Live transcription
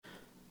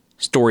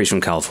Stories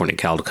from California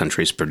Cattle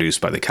Country is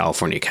produced by the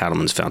California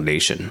Cattlemen's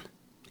Foundation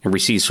and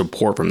receives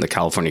support from the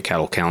California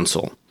Cattle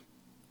Council.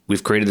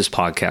 We've created this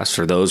podcast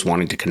for those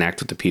wanting to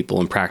connect with the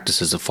people and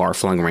practices of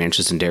far-flung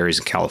ranches and dairies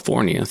in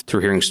California through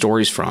hearing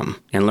stories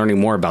from and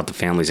learning more about the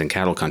families in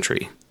cattle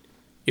country.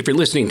 If you're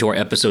listening to our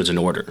episodes in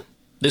order,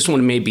 this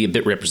one may be a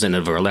bit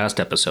representative of our last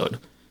episode,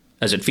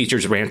 as it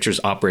features ranchers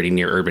operating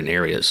near urban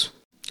areas.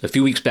 A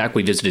few weeks back,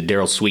 we visited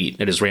Daryl Sweet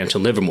at his ranch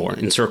in Livermore,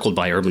 encircled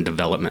by urban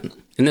development.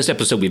 In this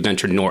episode, we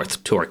ventured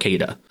north to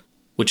Arcata,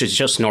 which is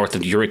just north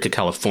of Eureka,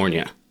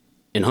 California,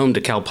 and home to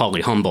Cal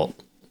Poly Humboldt,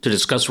 to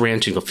discuss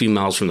ranching a few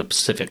miles from the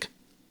Pacific.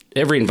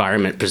 Every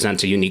environment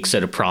presents a unique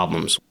set of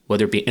problems,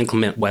 whether it be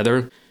inclement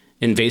weather,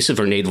 invasive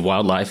or native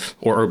wildlife,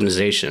 or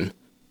urbanization.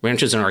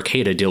 Ranches in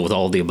Arcata deal with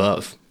all of the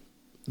above.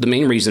 The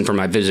main reason for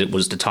my visit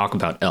was to talk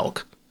about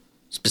elk,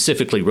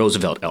 specifically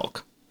Roosevelt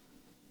elk.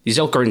 These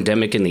elk are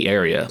endemic in the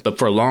area, but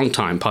for a long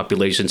time,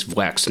 populations have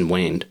waxed and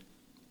waned.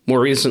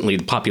 More recently,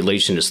 the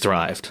population has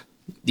thrived.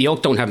 The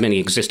elk don't have many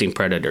existing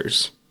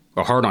predators,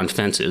 are hard on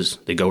fences,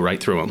 they go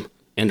right through them,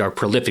 and are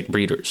prolific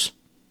breeders.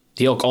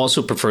 The elk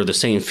also prefer the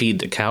same feed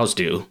that cows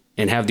do,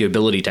 and have the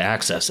ability to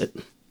access it.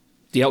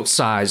 The elk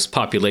size,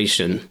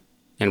 population,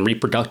 and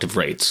reproductive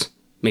rates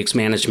makes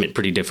management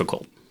pretty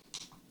difficult.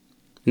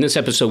 In this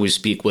episode, we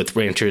speak with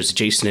ranchers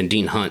Jason and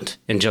Dean Hunt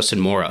and Justin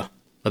Mora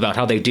about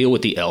how they deal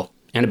with the elk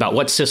and about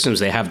what systems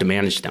they have to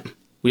manage them.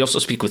 We also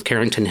speak with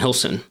Carrington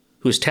Hilson,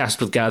 who is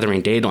tasked with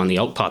gathering data on the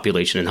elk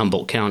population in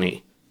Humboldt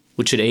County,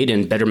 which should aid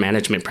in better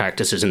management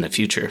practices in the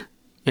future.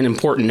 An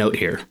important note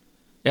here.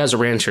 As a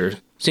rancher,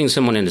 seeing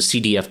someone in a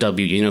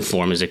CDFW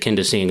uniform is akin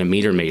to seeing a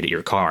meter maid at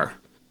your car.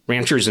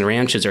 Ranchers and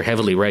ranches are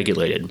heavily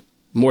regulated,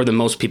 more than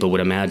most people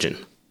would imagine.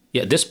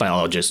 Yet this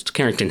biologist,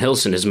 Carrington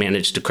Hilson, has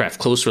managed to craft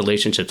close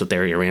relationships with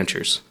area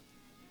ranchers.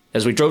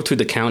 As we drove through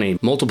the county,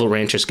 multiple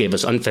ranchers gave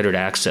us unfettered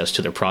access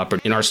to their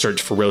property in our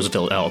search for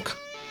Roosevelt elk.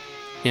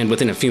 And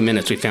within a few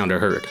minutes, we found our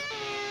herd.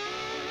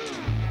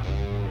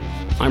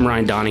 I'm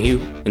Ryan Donahue,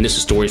 and this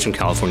is Stories from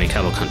California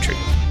Cattle Country.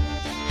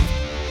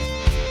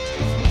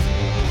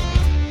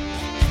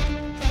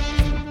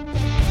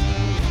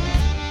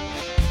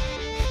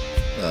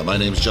 My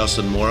name's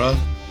Justin Mora.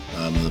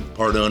 I'm the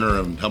part owner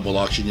of Humboldt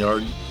Auction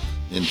Yard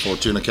in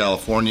Fortuna,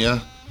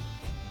 California.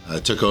 I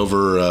took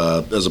over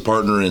as a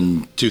partner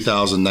in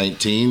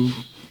 2019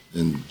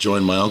 and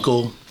joined my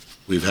uncle.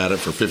 We've had it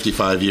for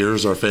 55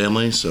 years, our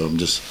family, so I'm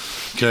just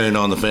carrying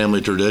on the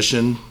family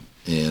tradition.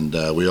 And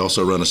we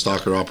also run a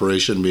stocker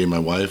operation, me and my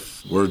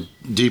wife. We're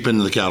deep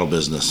into the cattle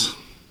business.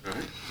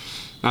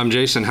 I'm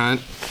Jason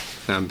Hunt.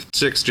 I'm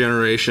sixth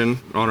generation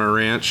on our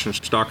ranch,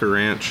 stocker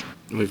ranch.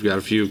 We've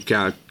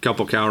got a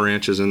couple cow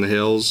ranches in the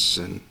hills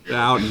and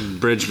out in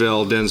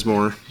Bridgeville,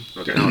 Dinsmore,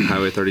 out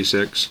Highway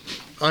 36.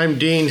 I'm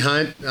Dean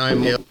Hunt.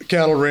 I'm a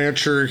cattle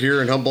rancher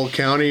here in Humboldt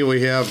County.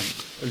 We have,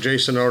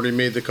 Jason already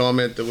made the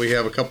comment that we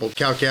have a couple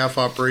cow-calf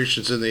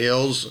operations in the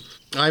hills.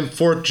 I'm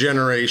fourth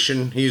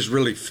generation. He's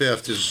really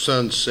fifth. His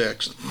son's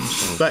sixth.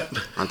 But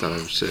I thought I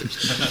was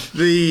sixth.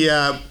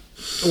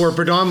 We're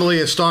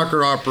predominantly a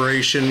stocker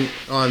operation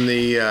on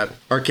the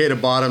Arcata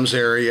Bottoms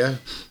area.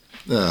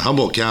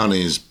 Humboldt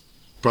County is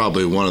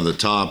probably one of the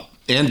top,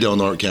 and Del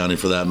Norte County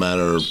for that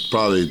matter,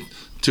 probably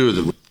two of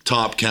the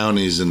top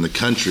counties in the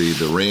country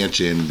to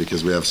ranch in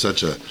because we have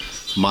such a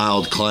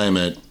mild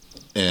climate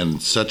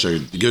and such a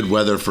good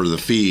weather for the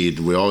feed.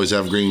 We always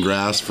have green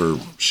grass for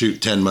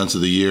 10 months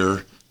of the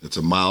year. It's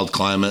a mild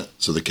climate,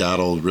 so the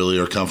cattle really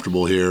are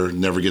comfortable here.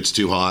 Never gets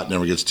too hot,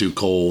 never gets too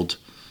cold.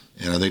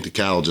 And I think the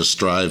cattle just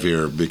strive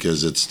here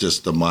because it's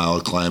just a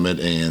mild climate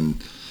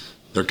and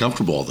they're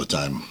comfortable all the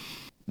time.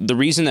 The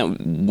reason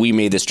that we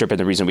made this trip and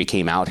the reason we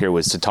came out here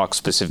was to talk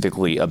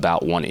specifically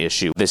about one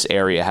issue. This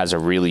area has a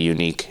really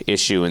unique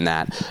issue in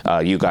that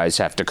you guys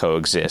have to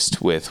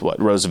coexist with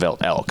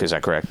Roosevelt elk. Is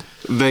that correct?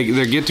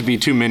 There get to be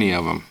too many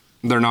of them.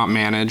 They're not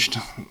managed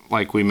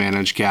like we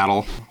manage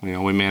cattle.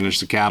 We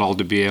manage the cattle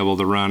to be able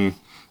to run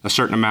a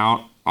certain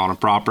amount on a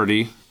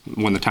property.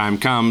 When the time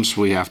comes,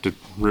 we have to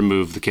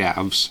remove the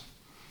calves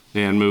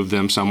and move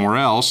them somewhere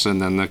else,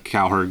 and then the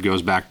cow herd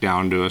goes back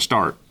down to a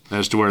start.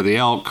 As to where the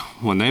elk,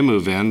 when they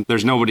move in,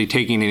 there's nobody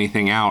taking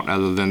anything out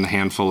other than the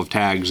handful of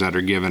tags that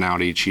are given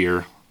out each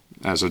year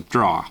as a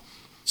draw.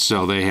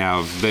 So they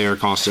are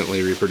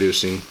constantly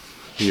reproducing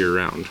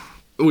year-round.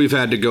 We've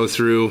had to go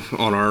through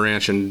on our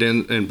ranch in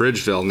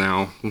Bridgeville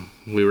now.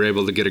 We were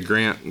able to get a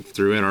grant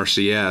through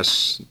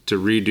NRCS to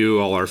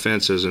redo all our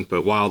fences and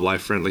put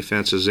wildlife-friendly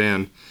fences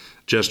in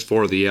just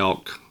for the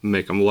elk,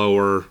 make them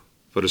lower,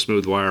 put a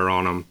smooth wire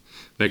on them,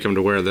 make them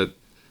to where that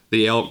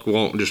the elk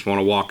won't just want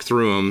to walk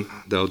through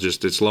them.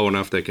 It's low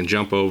enough they can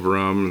jump over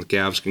them, and the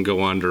calves can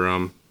go under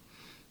them.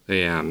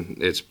 And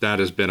that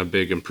has been a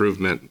big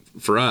improvement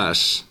for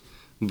us.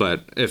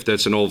 But if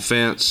that's an old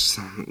fence,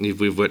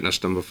 we've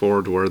witnessed them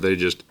before to where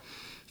if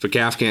a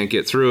calf can't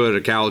get through it,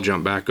 a cow will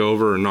jump back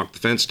over and knock the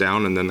fence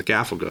down, and then the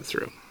calf will go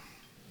through.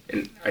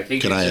 And I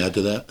think Can I add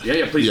to that?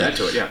 Yeah, please add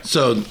to it, yeah.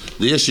 So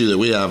the issue that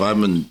we have,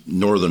 I'm in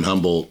northern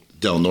Humboldt,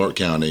 Del Norte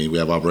County. We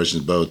have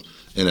operations both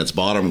in its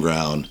bottom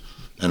ground.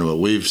 And what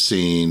we've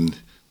seen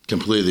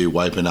completely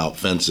wiping out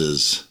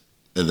fences,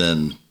 and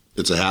then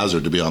it's a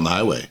hazard to be on the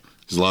highway.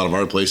 Because a lot of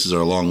our places are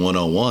along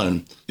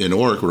 101. In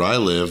Ork, where I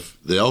live,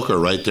 the elk are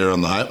right there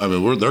on the highway. I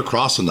mean, they're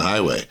crossing the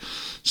highway.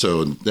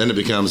 So then it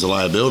becomes a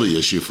liability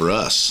issue for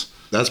us.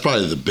 That's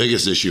probably the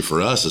biggest issue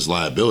for us is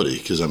liability.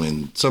 Because, I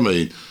mean,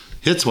 somebody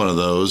hits one of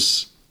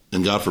those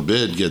and, God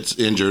forbid, gets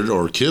injured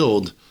or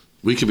killed,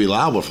 we could be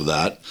liable for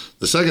that.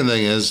 The second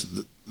thing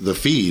is the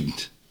feed,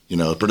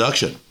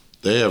 production.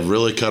 They have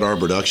really cut our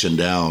production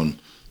down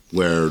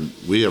where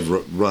we have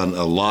run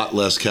a lot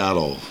less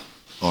cattle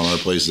on our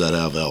places that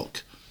have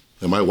elk.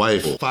 And my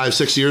wife,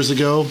 5-6 years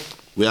ago,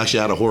 we actually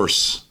had a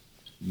horse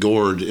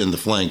gored in the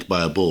flank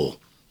by a bull.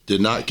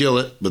 Did not kill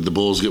it, but the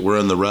bulls were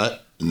in the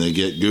rut, and they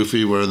get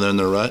goofy where they're in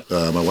the rut.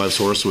 My wife's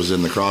horse was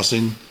in the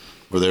crossing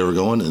where they were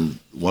going, and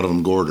one of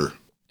them gored her.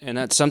 And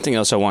that's something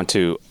else I want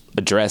to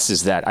address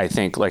is that I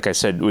think, like I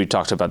said, we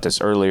talked about this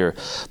earlier,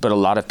 but a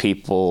lot of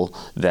people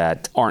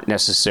that aren't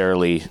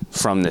necessarily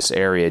from this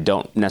area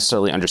don't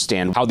necessarily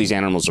understand how these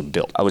animals are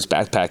built. I was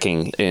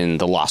backpacking in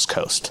the Lost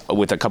Coast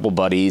with a couple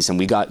buddies, and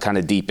we got kind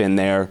of deep in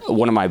there.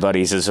 One of my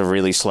buddies is a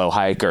really slow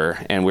hiker,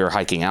 and we were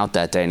hiking out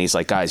that day, and he's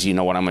like, guys, you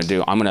know what I'm going to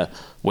do? I'm going to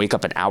wake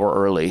up an hour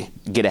early,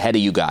 get ahead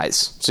of you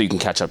guys so you can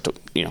catch up to,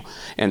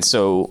 And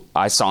so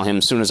I saw him,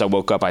 as soon as I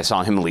woke up, I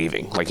saw him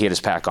leaving. Like he had his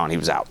pack on, he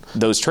was out.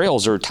 Those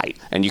trails are tight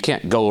and you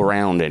can't go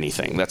around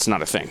anything. That's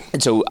not a thing.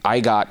 And so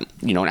I got,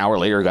 an hour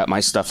later, got my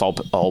stuff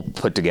all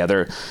put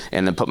together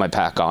and then put my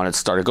pack on and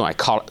started going. I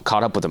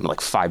caught up with him in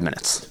like 5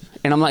 minutes.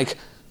 And I'm like,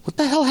 what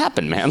the hell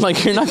happened, man?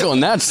 Like, you're not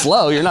going that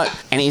slow. You're not.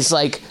 And he's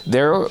like,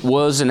 there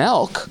was an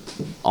elk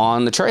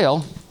on the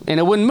trail and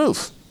it wouldn't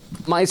move.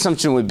 My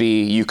assumption would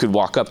be you could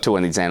walk up to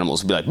one of these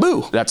animals and be like,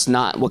 boo, that's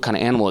not what kind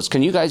of animal it is.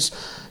 Can you guys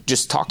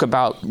just talk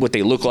about what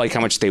they look like,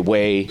 how much they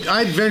weigh?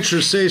 I'd venture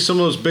to say some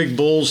of those big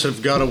bulls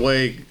have got to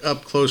weigh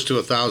up close to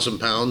 1,000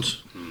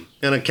 pounds.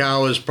 And a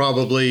cow is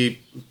probably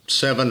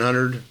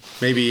 700,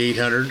 maybe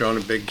 800 on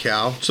a big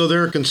cow. So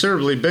they're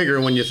considerably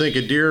bigger. When you think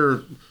a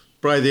deer,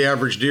 probably the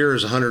average deer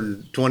is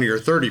 120 or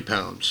 30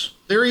 pounds.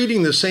 They're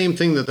eating the same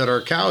thing that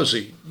our cows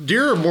eat.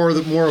 Deer are more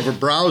of a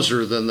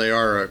browser than they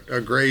are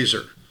a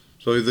grazer.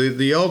 So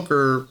the elk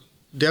are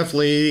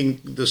definitely eating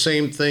the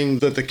same thing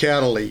that the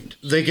cattle eat.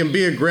 They can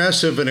be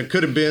aggressive, and it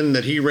could have been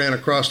that he ran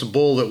across a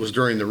bull that was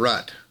during the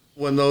rut.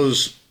 When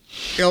those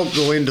elk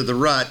go into the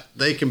rut,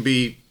 they can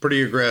be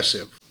pretty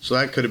aggressive. So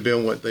that could have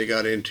been what they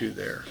got into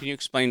there. Can you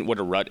explain what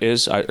a rut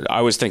is?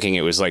 I was thinking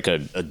it was like a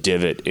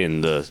divot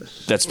in the...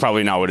 That's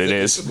probably not what it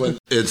is.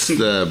 It's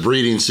the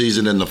breeding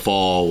season in the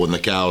fall when the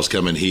cows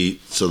come in heat.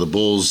 So the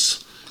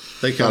bulls...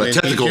 They come not a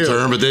technical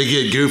term, but they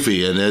get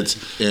goofy,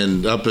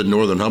 and up in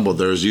northern Humboldt,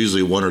 there's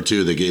usually one or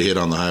two that get hit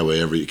on the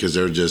highway because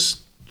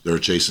they're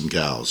chasing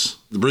cows.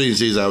 The breeding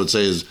season, I would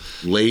say, is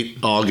late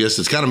August.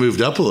 It's kind of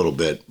moved up a little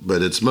bit,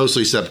 but it's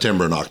mostly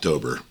September and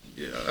October.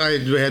 I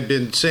had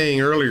been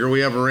saying earlier, we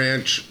have a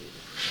ranch,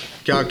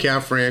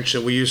 cow-calf ranch,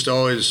 that we used to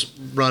always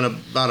run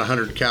about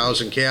 100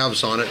 cows and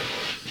calves on it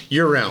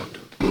year-round.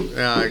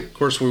 Of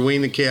course, we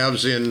wean the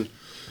calves in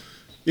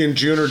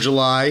June or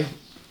July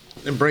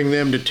and bring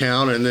them to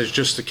town, and there's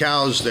just the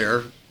cows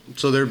there.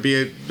 So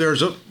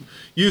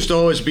used to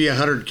always be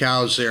 100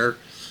 cows there.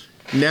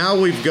 Now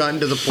we've gotten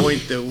to the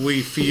point that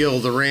we feel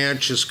the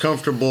ranch is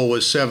comfortable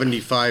with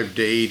 75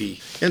 to 80.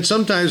 And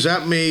sometimes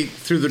that may,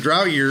 through the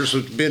drought years,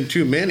 have been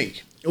too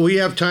many. We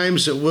have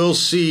times that we'll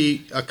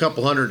see a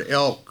couple hundred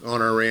elk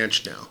on our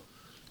ranch now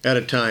at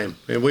a time.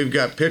 And we've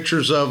got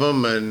pictures of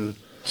them, and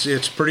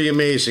it's pretty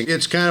amazing.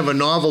 It's kind of a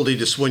novelty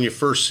just when you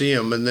first see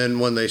them, and then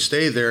when they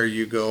stay there,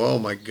 you go, oh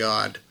my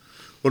God.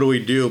 What do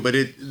we do? But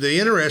the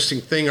interesting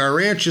thing, our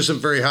ranch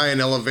isn't very high in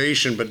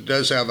elevation, but it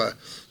does have a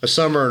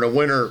summer and a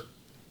winter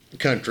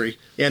country.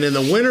 And in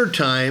the winter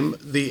time,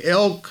 the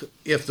elk,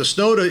 if the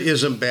snow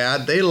isn't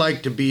bad, they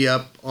like to be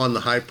up on the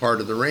high part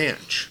of the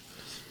ranch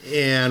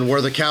and where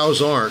the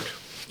cows aren't.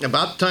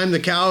 About the time the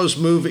cows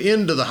move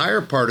into the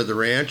higher part of the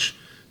ranch,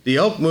 the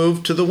elk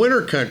move to the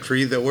winter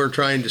country that we're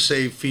trying to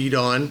save feed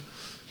on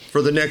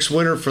for the next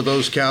winter for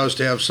those cows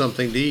to have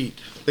something to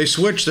eat. They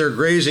switch their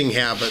grazing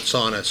habits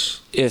on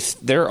us.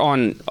 If they're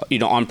on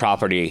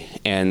property,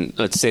 and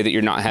let's say that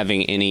you're not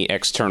having any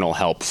external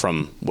help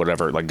from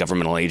whatever, like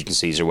governmental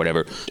agencies or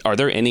whatever, are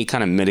there any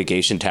kind of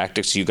mitigation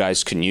tactics you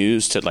guys can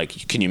use to,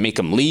 like, can you make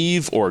them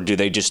leave, or do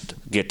they just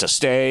get to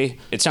stay?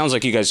 It sounds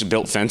like you guys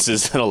built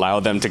fences that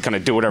allow them to kind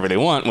of do whatever they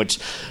want, which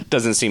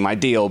doesn't seem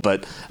ideal.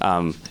 But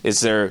are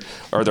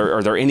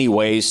there any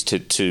ways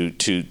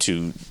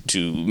to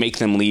make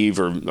them leave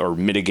or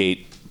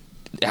mitigate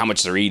how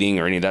much they're eating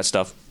or any of that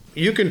stuff?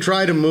 You can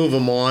try to move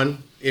them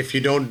on if you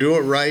don't do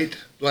it right.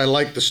 I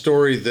like the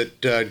story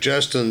that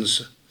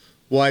Justin's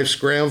wife's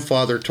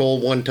grandfather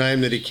told one time,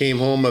 that he came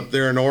home up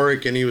there in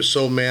Oric and he was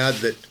so mad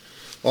that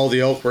all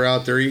the elk were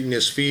out there eating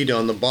his feed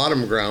on the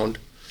bottom ground.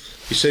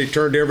 He said he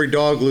turned every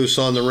dog loose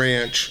on the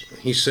ranch.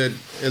 He said,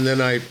 and then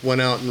I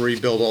went out and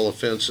rebuilt all the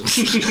fences.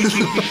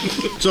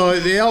 So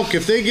the elk,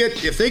 if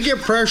they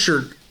get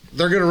pressured,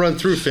 they're going to run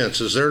through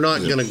fences. They're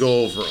not going to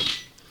go over them.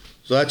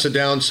 So that's a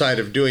downside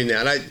of doing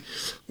that. I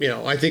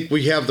think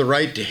we have the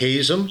right to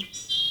haze them.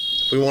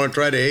 If we want to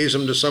try to haze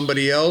them to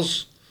somebody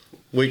else,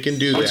 we can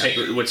do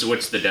that.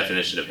 What's the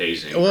definition of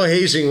hazing? Well,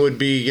 hazing would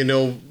be,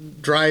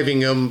 driving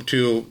them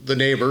to the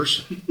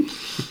neighbors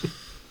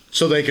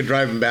so they could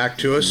drive them back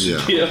to us.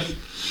 Yeah.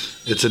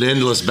 It's an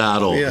endless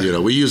battle. Yeah.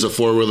 We use a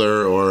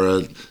four-wheeler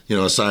or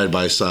a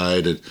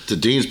side-by-side. And to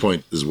Dean's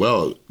point as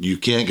well, you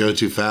can't go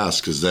too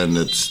fast because then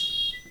it's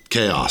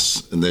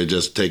chaos and they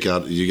just take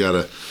out,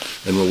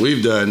 and what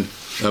we've done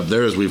up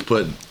there is we've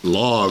put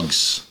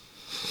logs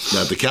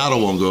that the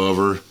cattle won't go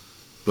over,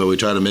 but we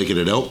try to make it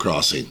an elk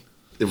crossing.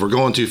 If we're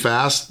going too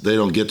fast, they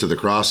don't get to the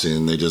crossing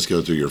and they just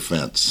go through your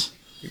fence.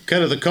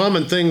 Kind of the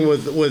common thing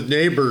with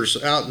neighbors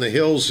out in the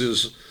hills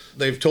is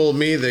they've told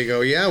me, they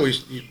go, yeah,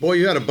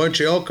 you had a bunch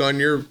of elk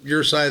on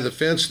your side of the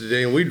fence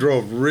today, and we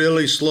drove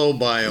really slow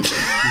by them,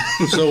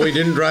 so we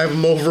didn't drive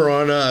them over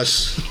on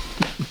us.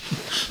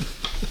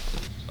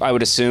 I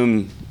would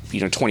assume,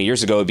 20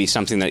 years ago, it'd be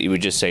something that you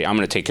would just say, I'm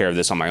going to take care of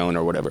this on my own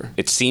or whatever.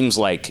 It seems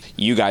like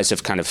you guys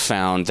have kind of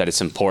found that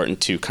it's important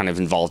to kind of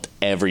involve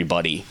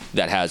everybody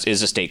that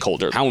is a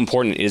stakeholder. How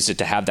important is it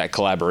to have that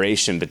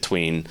collaboration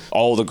between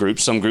all the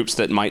groups, some groups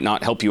that might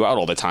not help you out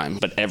all the time,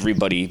 but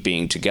everybody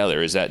being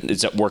together? Is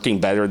that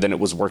working better than it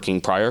was working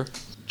prior?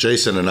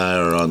 Jason and I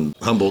are on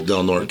Humboldt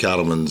Del Norte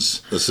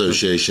Cattlemen's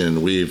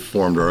Association. We've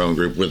formed our own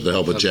group with the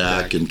help of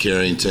Jack and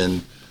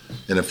Carrington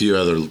and a few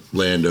other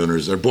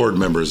landowners. They're board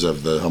members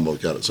of the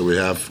Humboldt County. So we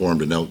have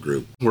formed an elk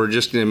group. We're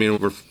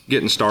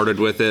getting started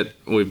with it.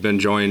 We've been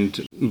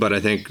joined, but I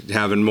think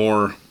having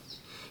more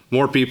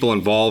people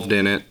involved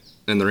in it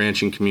and the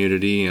ranching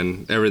community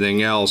and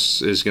everything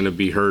else is going to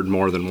be heard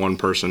more than one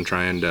person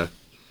trying to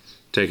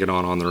take it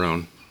on their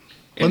own.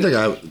 One thing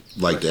I would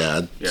like to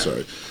add,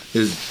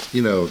 is,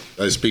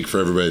 I speak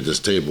for everybody at this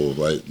table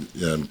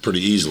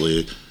pretty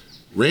easily.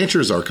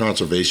 Ranchers are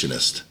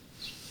conservationists.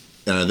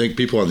 And I think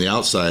people on the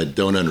outside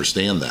don't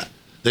understand that.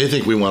 They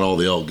think we want all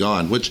the elk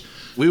gone, which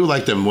we would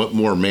like them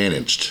more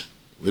managed.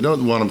 We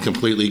don't want them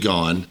completely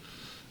gone.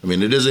 I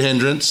mean, it is a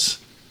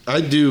hindrance. I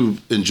do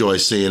enjoy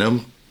seeing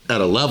them at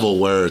a level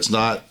where it's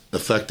not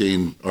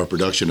affecting our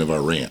production of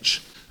our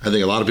ranch. I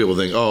think a lot of people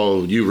think,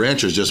 oh, you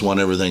ranchers just want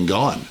everything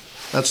gone.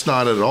 That's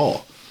not at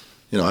all.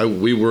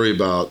 We worry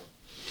about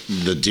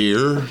the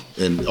deer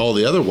and all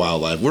the other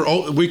wildlife.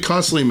 We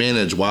constantly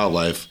manage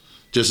wildlife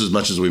just as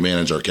much as we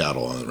manage our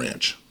cattle on the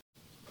ranch.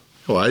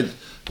 Well,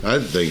 I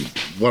think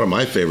one of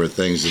my favorite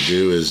things to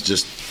do is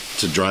just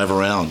to drive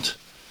around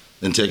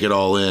and take it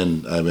all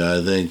in. I mean,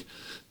 I think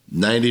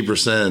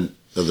 90%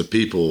 of the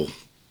people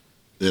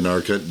in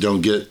our country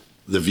don't get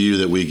the view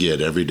that we get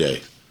every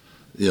day.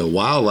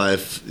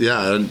 Wildlife, I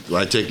got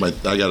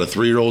a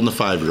 3-year-old and a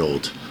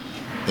 5-year-old,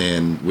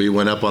 and we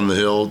went up on the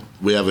hill.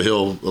 We have a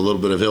little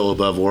bit of hill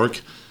above work,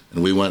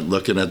 and we went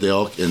looking at the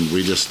elk, and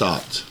we just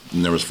stopped.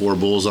 And there was 4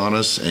 bulls on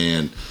us,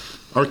 and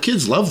our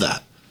kids love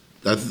that.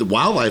 The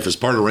wildlife is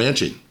part of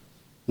ranching,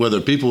 whether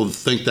people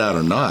think that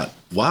or not.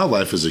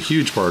 Wildlife is a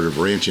huge part of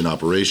ranching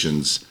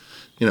operations.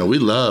 We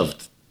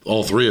loved,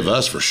 all 3 of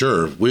us for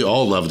sure, we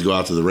all love to go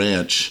out to the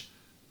ranch,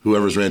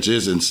 whoever's ranch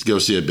is, and go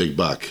see a big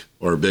buck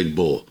or a big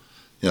bull.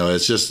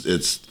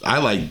 I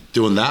like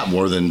doing that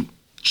more than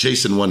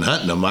chasing one,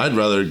 hunting them. I'd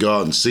rather go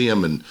out and see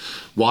them and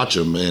watch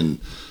them. And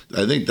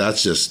I think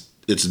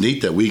it's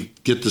neat that we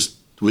get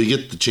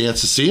the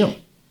chance to see them.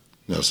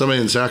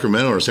 Somebody in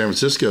Sacramento or San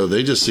Francisco,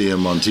 they just see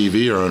them on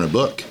TV or in a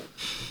book.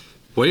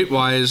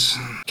 Weight-wise,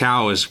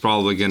 cow is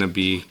probably going to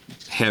be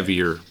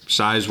heavier.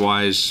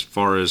 Size-wise, as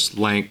far as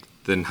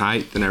length and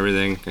height and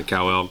everything, a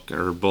cow elk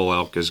or bull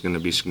elk is going to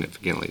be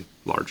significantly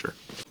larger.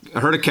 A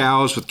herd of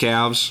cows with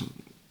calves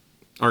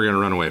are going to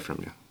run away from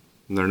you.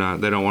 They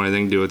don't want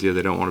anything to do with you.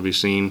 They don't want to be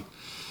seen.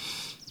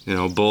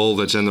 Bull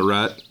that's in the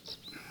rut,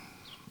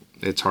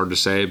 it's hard to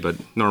say, but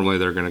normally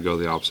they're going to go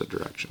the opposite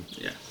direction.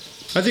 Yeah.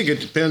 I think it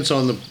depends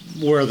on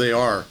where they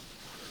are.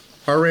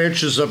 Our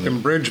ranches up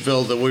in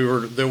Bridgeville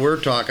that we're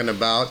talking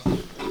about,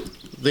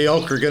 the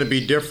elk are going to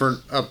be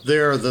different up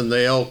there than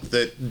the elk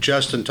that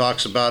Justin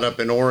talks about up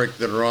in Oric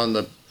that are on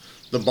the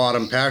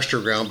bottom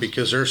pasture ground,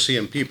 because they're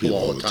seeing people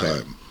all the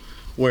time.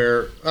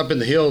 Where up in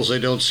the hills they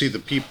don't see the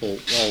people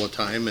all the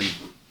time, and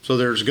so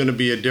there's going to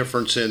be a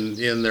difference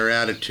in their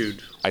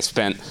attitude. I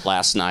spent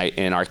last night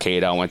in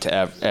Arcata. I went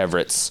to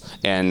Everett's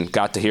and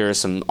got to hear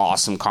some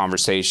awesome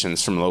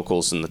conversations from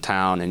locals in the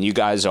town. And you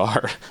guys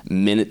are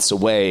minutes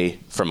away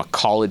from a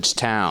college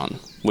town,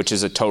 which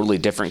is a totally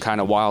different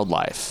kind of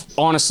wildlife.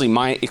 Honestly,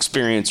 my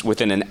experience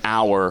within an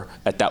hour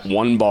at that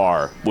one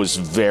bar was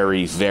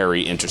very,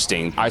 very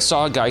interesting. I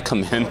saw a guy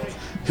come in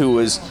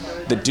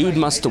the dude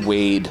must have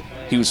weighed,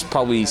 he was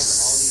probably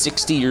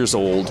 60 years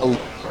old.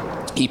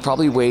 He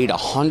probably weighed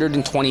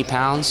 120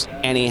 pounds,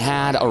 and he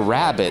had a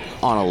rabbit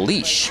on a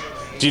leash.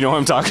 Do you know what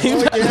I'm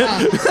talking about?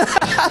 Yeah.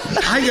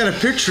 I got a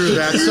picture of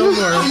that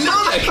somewhere. I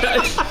know that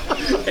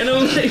guy. And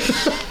I'm like,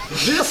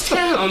 this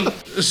town.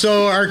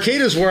 So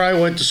Arcata's where I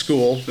went to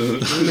school,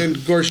 and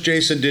of course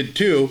Jason did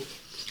too.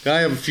 I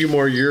have a few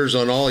more years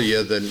on all of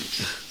you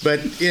but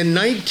in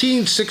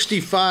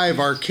 1965,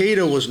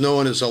 Arcata was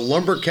known as a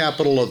lumber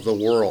capital of the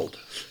world.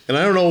 And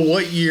I don't know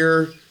what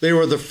year they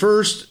were the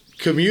first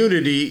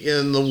community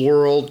in the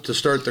world to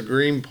start the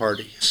Green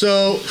Party.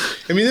 So,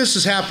 I mean, this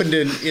has happened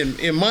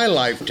in my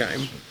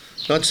lifetime.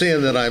 Not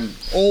saying that I'm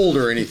old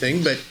or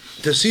anything, but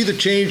to see the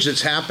change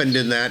that's happened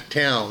in that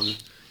town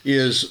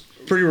is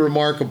pretty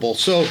remarkable.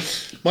 So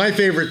my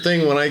favorite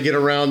thing when I get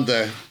around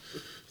the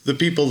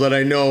people that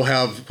I know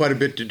have quite a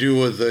bit to do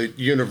with the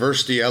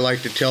university, I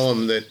like to tell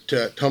them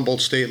that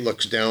Humboldt State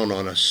looks down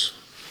on us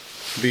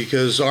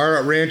because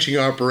our ranching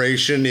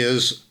operation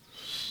is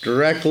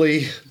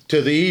directly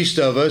to the east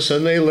of us,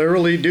 and they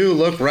literally do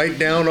look right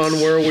down on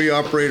where we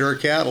operate our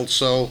cattle.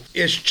 So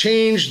it's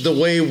changed the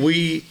way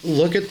we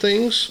look at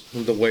things,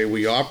 the way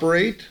we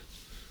operate.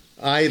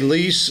 I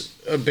lease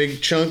a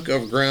big chunk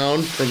of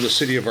ground from the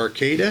city of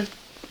Arcata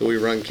that we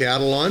run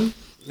cattle on,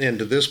 and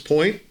to this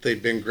point,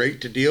 they've been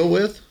great to deal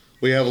with.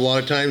 We have a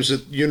lot of times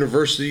at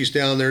universities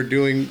down there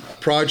doing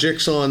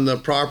projects on the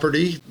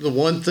property. The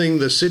one thing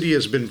the city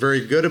has been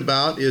very good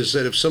about is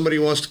that if somebody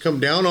wants to come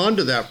down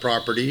onto that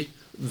property,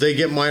 they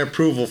get my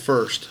approval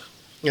first.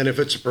 And if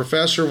it's a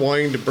professor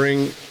wanting to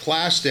bring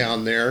class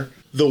down there,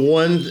 the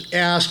one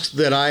ask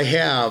that I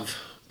have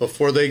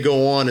before they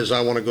go on is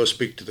I want to go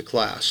speak to the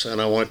class.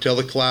 And I want to tell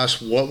the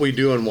class what we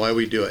do and why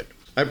we do it.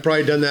 I've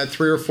probably done that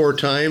 3 or 4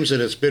 times,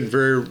 and it's been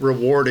very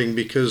rewarding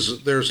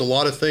because there's a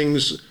lot of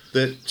things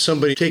that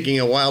somebody taking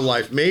a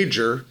wildlife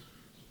major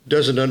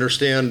doesn't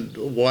understand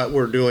what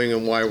we're doing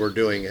and why we're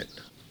doing it.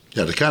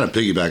 Yeah, to kind of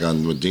piggyback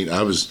on what Dean,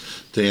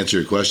 to answer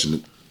your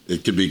question,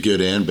 it could be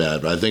good and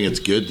bad, but I think it's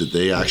good that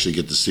they actually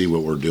get to see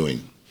what we're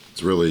doing.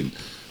 It's really,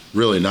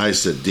 really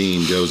nice that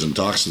Dean goes and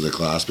talks to the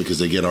class because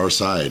they get our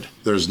side.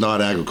 There's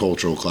not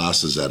agricultural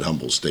classes at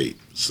Humboldt State,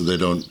 so they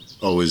don't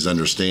always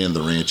understand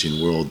the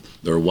ranching world.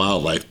 They're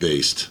wildlife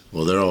based.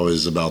 Well, they're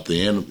always about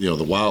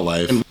the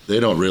wildlife. And they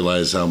don't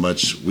realize how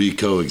much we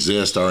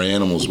coexist, our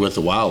animals, with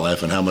the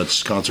wildlife and how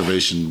much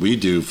conservation we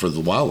do for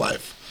the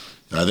wildlife.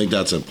 And I think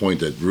that's a point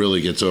that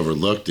really gets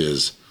overlooked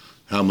is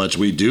how much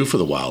we do for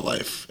the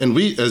wildlife. And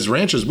we, as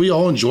ranchers, we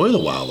all enjoy the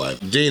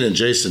wildlife. Dean and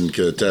Jason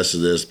could attest to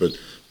this, but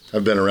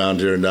I've been around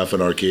here enough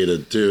in Arcata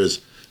too,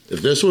 is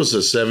if this was a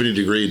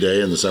 70-degree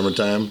day in the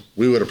summertime,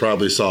 we would have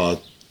probably saw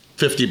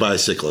 50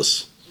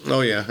 bicyclists.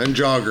 Oh yeah, and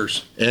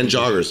joggers. And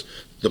joggers.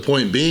 The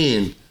point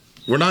being,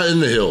 we're not in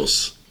the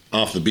hills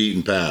off the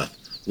beaten path.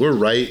 We're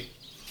right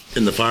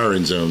in the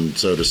firing zone,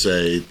 so to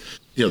say.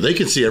 You know, they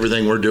can see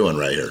everything we're doing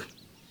right here.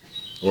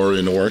 Or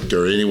in Ork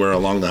or anywhere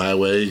along the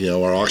highway. You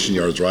know, our auction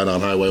yard's right on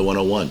Highway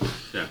 101.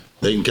 Yeah.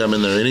 They can come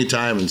in there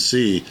anytime and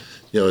see,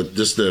 you know,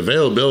 just the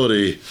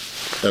availability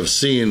of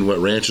seeing what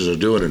ranchers are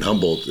doing in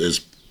Humboldt is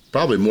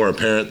probably more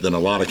apparent than a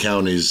lot of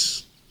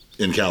counties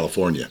in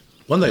California.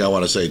 One thing I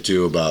want to say,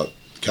 too, about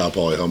Cal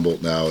Poly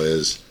Humboldt now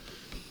is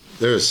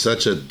there is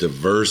such a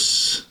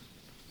diverse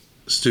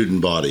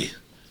student body.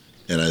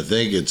 And I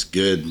think it's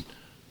good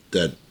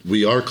that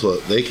we are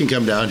close. They can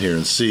come down here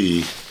and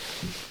see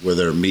where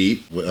their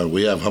meat.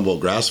 We have Humboldt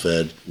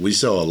grass-fed. We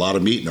sell a lot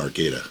of meat in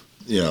Arcata.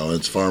 You know,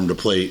 it's farm to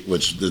plate,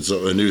 which is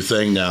a new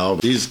thing now.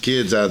 These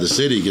kids out of the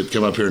city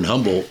come up here in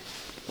Humboldt,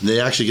 and they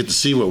actually get to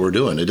see what we're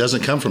doing. It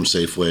doesn't come from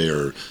Safeway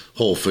or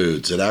Whole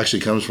Foods. It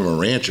actually comes from a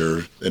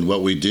rancher and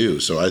what we do.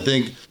 So I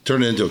think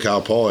turning it into a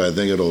Cal Poly, I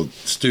think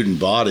student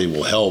body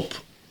will help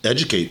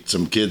educate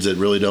some kids that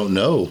really don't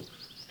know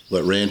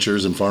what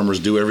ranchers and farmers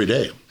do every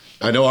day.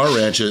 I know our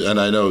ranch, and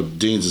I know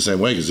Dean's the same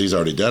way because he's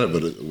already done it,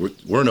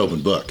 but we're an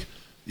open book.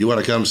 You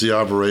want to come see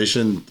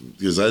operation?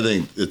 Because I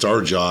think it's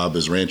our job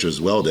as ranchers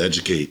as well to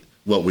educate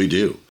what we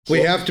do. We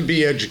have to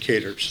be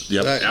educators.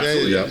 Yep,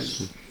 absolutely. Yep.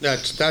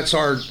 That's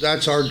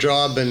our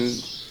job,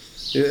 and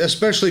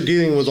especially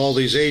dealing with all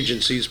these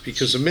agencies,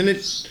 because the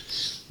minute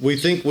we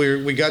think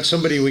we got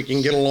somebody we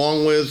can get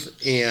along with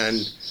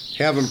and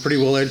have them pretty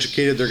well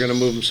educated, they're going to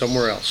move them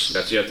somewhere else.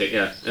 That's the other thing,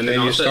 yeah. And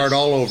then you start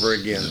all over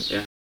again.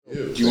 Yeah.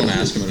 Do you want to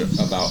ask him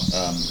about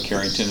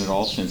Carrington at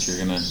all, since you're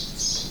going to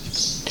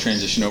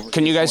transition over?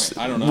 Can you guys,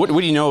 I don't know. What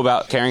do you know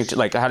about Carrington?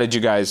 Like, how did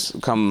you guys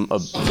come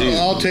up?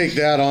 I'll take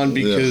that on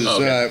because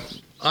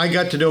I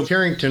got to know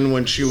Carrington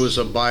when she was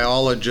a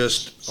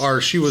biologist, or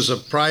she was a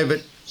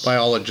private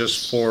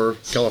biologist for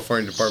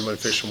California Department of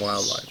Fish and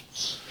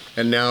Wildlife.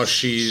 And now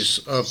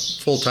she's a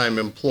full-time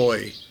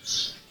employee.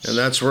 And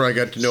that's where I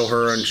got to know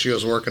her, and she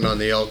was working on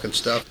the elk and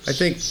stuff. I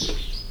think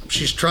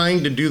she's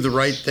trying to do the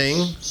right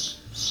thing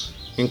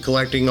in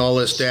collecting all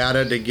this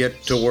data to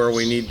get to where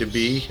we need to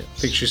be. I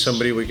think she's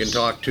somebody we can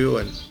talk to.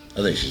 And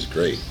I think she's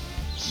great.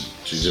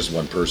 She's just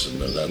one person,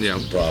 though. That's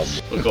the problem.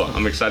 Well, cool.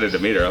 I'm excited to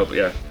meet her. I hope,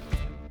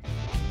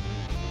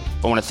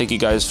 I want to thank you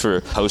guys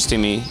for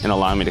hosting me and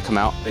allowing me to come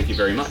out. Thank you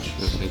very much.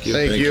 Thank you.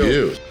 Thank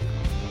you.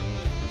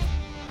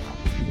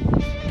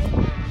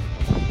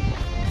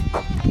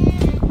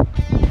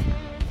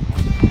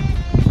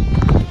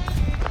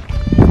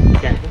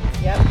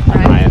 Yep,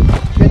 Ryan.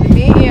 Good to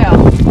meet you.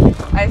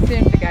 I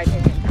assumed the guy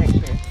taking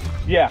pictures.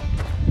 Yeah.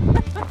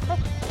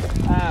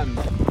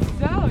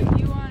 So,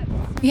 you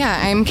want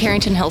Yeah, I'm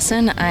Carrington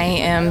Hilson. I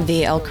am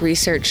the elk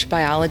research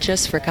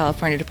biologist for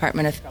California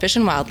Department of Fish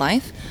and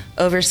Wildlife,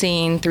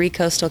 overseeing 3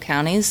 coastal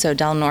counties, so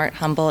Del Norte,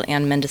 Humboldt,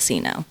 and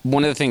Mendocino.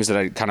 One of the things that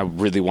I kind of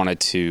really wanted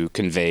to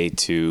convey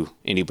to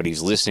anybody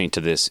who's listening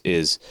to this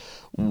is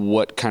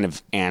what kind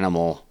of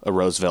animal a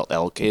Roosevelt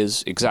elk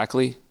is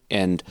exactly.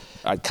 And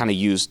I kind of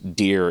used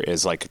deer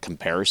as like a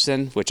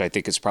comparison, which I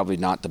think is probably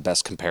not the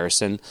best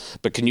comparison.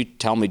 But can you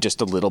tell me just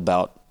a little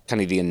about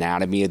kind of the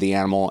anatomy of the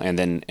animal and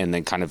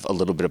then kind of a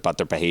little bit about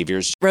their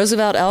behaviors?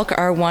 Roosevelt elk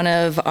are one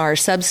of our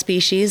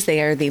subspecies. They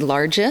are the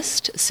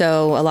largest.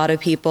 So a lot of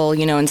people,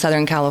 in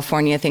Southern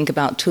California think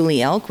about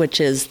Tule elk,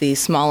 which is the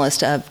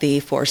smallest of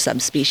the 4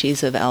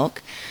 subspecies of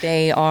elk.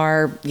 They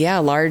are,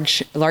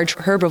 large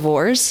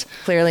herbivores,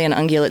 clearly an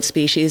ungulate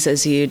species,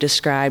 as you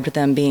described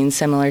them being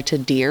similar to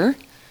deer.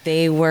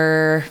 They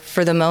were,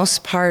 for the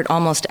most part,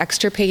 almost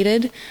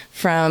extirpated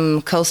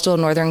from coastal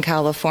Northern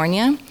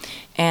California.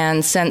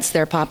 And since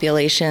their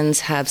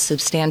populations have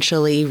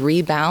substantially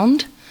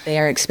rebounded, they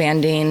are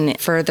expanding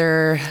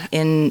further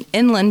in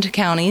inland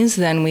counties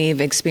than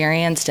we've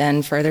experienced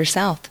and further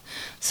south.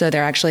 So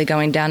they're actually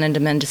going down into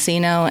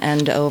Mendocino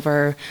and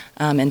over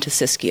into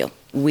Siskiyou.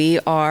 We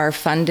are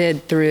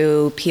funded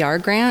through PR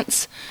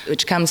grants,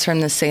 which comes from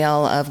the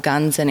sale of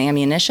guns and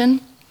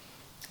ammunition.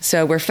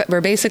 So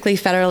we're basically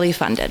federally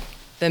funded.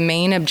 The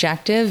main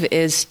objective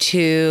is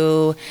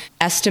to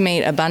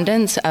estimate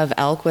abundance of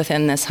elk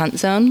within this hunt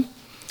zone,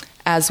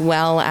 as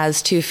well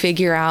as to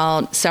figure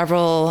out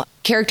several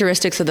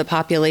characteristics of the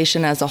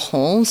population as a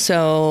whole.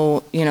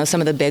 So,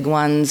 some of the big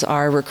ones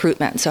are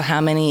recruitment. So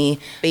how many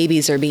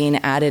babies are being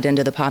added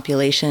into the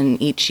population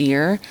each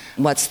year?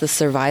 What's the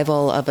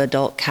survival of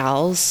adult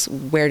cows?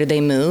 Where do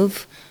they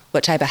move?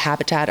 What type of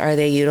habitat are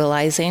they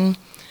utilizing?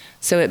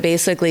 So it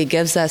basically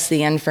gives us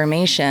the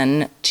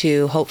information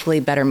to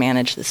hopefully better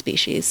manage the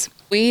species.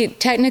 We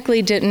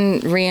technically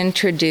didn't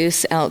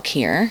reintroduce elk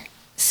here.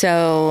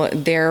 So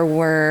there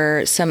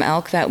were some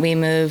elk that we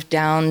moved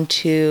down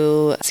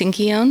to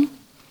Sinkyone,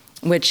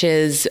 which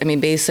is,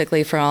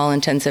 basically for all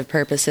intensive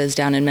purposes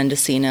down in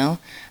Mendocino.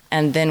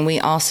 And then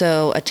we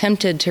also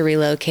attempted to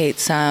relocate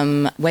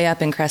some way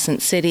up in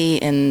Crescent City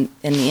in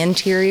the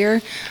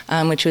interior,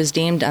 which was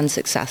deemed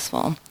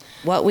unsuccessful.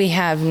 What we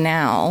have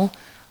now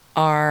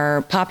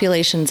are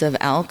populations of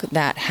elk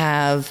that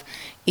have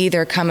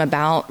either come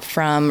about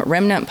from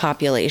remnant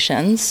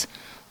populations,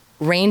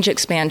 range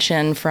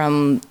expansion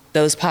from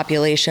those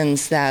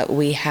populations that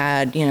we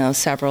had,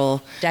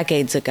 several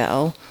decades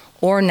ago,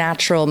 or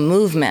natural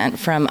movement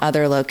from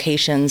other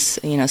locations,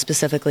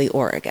 specifically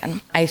Oregon.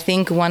 I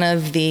think one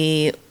of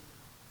the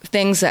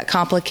things that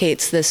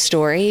complicates this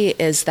story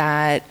is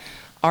that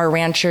our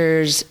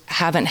ranchers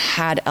haven't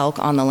had elk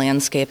on the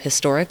landscape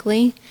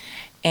historically,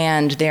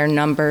 and their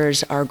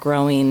numbers are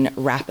growing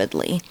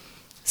rapidly.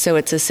 So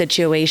it's a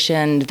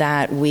situation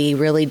that we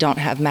really don't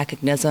have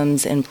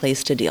mechanisms in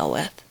place to deal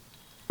with.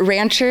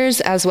 Ranchers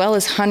as well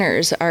as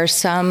hunters are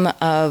some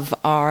of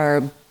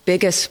our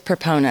biggest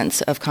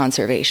proponents of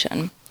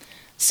conservation.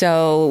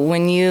 So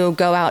when you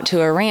go out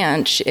to a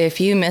ranch,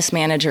 if you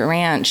mismanage a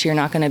ranch, you're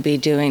not going to be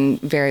doing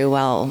very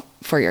well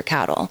for your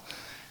cattle.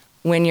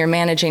 When you're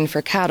managing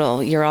for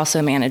cattle, you're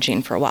also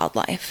managing for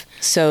wildlife.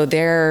 So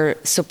they're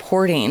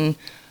supporting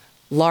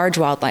large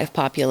wildlife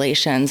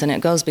populations, and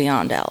it goes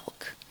beyond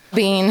elk.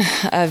 Being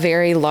a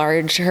very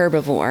large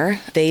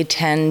herbivore, they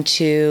tend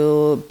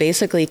to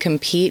basically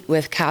compete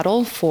with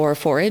cattle for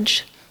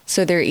forage.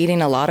 So they're eating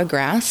a lot of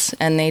grass,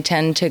 and they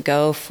tend to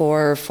go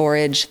for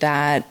forage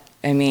that,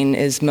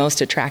 is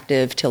most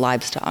attractive to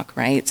livestock,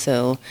 right?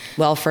 So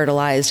well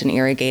fertilized and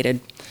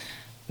irrigated.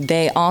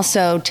 They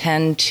also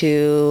tend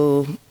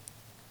to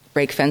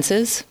break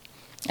fences,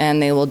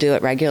 and they will do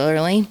it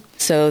regularly.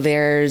 So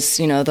there's,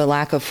 the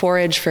lack of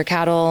forage for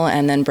cattle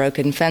and then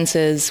broken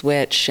fences,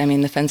 which,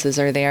 the fences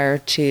are there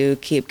to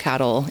keep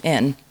cattle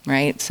in,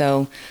 right?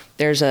 So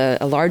there's a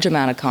large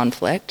amount of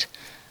conflict.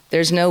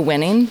 There's no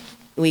winning.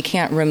 We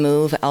can't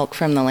remove elk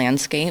from the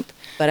landscape,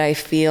 but I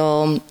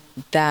feel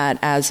that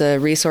as a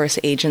resource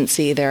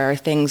agency, there are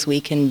things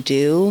we can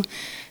do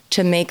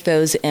to make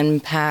those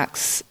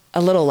impacts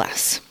a little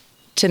less,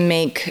 to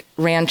make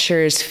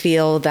ranchers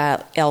feel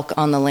that elk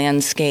on the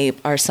landscape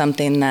are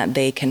something that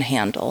they can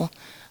handle,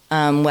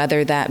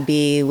 whether that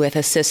be with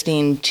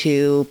assisting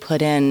to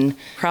put in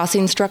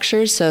crossing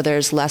structures so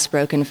there's less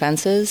broken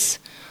fences,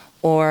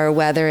 or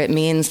whether it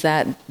means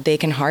that they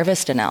can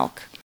harvest an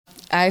elk.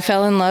 I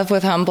fell in love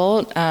with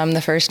Humboldt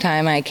the first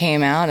time I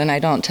came out, and I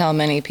don't tell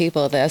many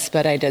people this,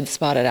 but I did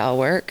spotted owl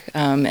work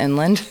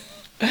inland.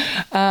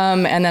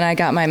 And then I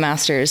got my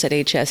master's at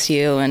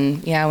HSU,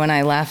 and when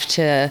I left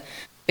to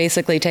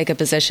basically take a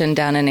position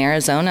down in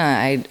Arizona,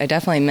 I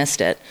definitely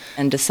missed it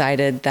and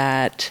decided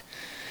that,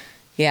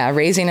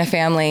 raising a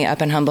family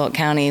up in Humboldt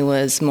County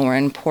was more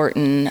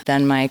important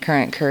than my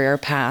current career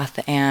path,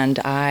 and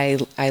I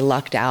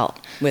lucked out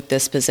with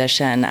this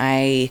position.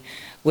 I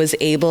was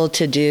able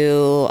to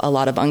do a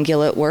lot of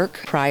ungulate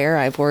work prior.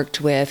 I've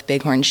worked with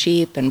bighorn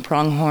sheep and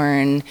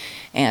pronghorn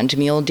and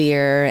mule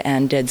deer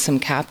and did some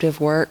captive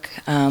work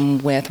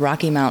with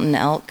Rocky Mountain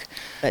elk,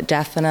 but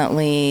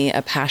definitely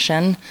a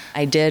passion.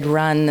 I did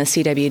run the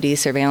CWD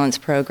surveillance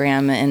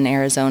program in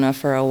Arizona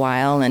for a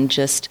while, and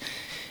just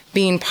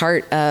being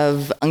part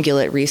of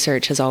ungulate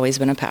research has always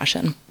been a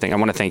passion. I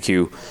want to thank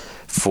you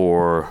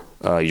for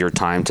your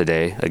time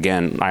today.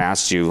 Again, I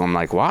asked you, I'm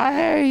like,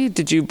 why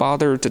did you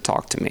bother to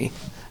talk to me?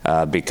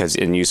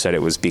 And you said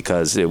it was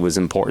because it was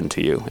important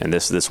to you, and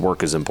this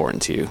work is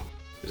important to you.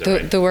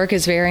 The work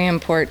is very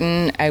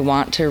important. I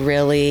want to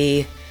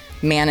really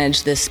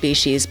manage this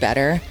species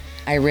better.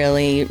 I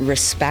really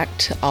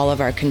respect all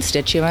of our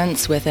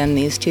constituents within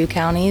these 2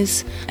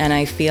 counties, and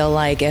I feel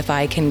like if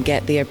I can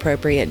get the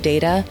appropriate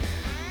data,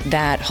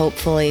 that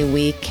hopefully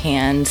we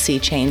can see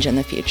change in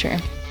the future.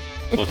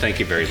 Well, thank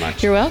you very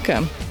much. You're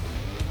welcome.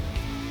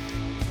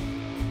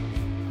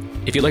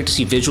 If you'd like to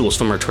see visuals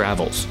from our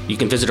travels, you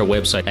can visit our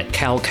website at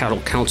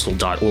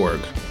calcattlecouncil.org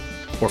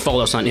or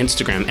follow us on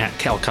Instagram at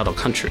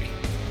calcattlecountry.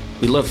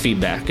 We love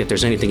feedback. If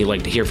there's anything you'd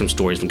like to hear from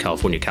Stories from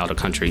California Cattle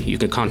Country, you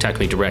can contact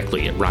me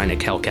directly at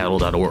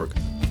ryan@calcattle.org.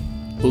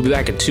 We'll be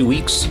back in 2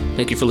 weeks.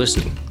 Thank you for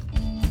listening.